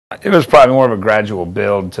It was probably more of a gradual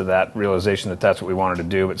build to that realization that that's what we wanted to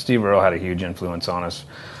do. But Steve Earle had a huge influence on us.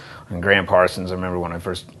 And Graham Parsons, I remember when I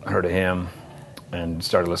first heard of him and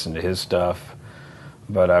started listening to his stuff.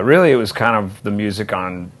 But really, it was kind of the music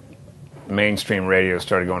on mainstream radio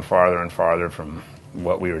started going farther and farther from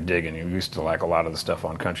what we were digging. We used to like a lot of the stuff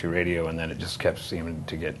on country radio, and then it just kept seeming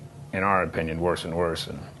to get, in our opinion, worse and worse,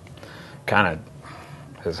 and kind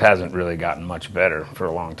of hasn't really gotten much better for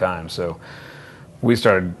a long time. So we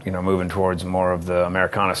started, moving towards more of the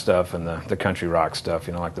Americana stuff and the country rock stuff,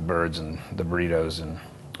 like the Byrds and the Burritos, and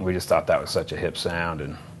we just thought that was such a hip sound,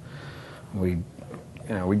 and we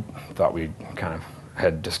thought we kind of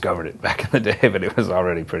had discovered it back in the day, but it was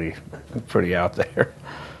already pretty out there.